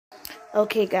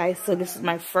Okay guys, so this is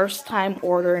my first time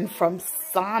ordering from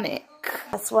Sonic.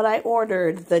 That's what I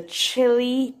ordered, the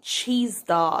chili cheese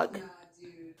dog.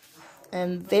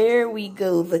 And there we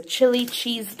go, the chili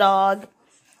cheese dog.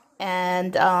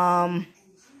 And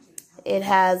it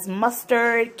has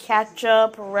mustard,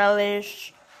 ketchup,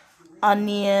 relish,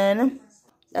 onion.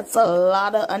 That's a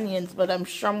lot of onions, but I'm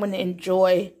sure I'm going to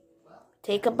enjoy.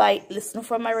 Take a bite, listen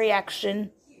for my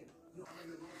reaction.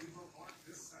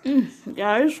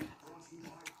 Guys.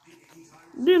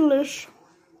 Delish.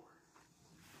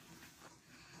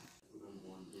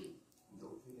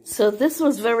 So this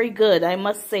was very good, I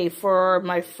must say. For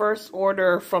my first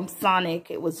order from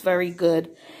Sonic, it was very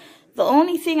good. The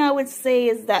only thing I would say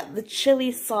is that the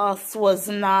chili sauce was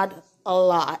not a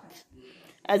lot.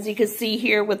 As you can see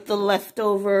here with the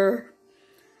leftover,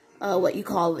 what you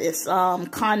call this,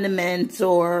 condiments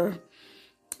or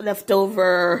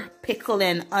leftover pickle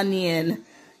and onion,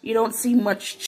 you don't see much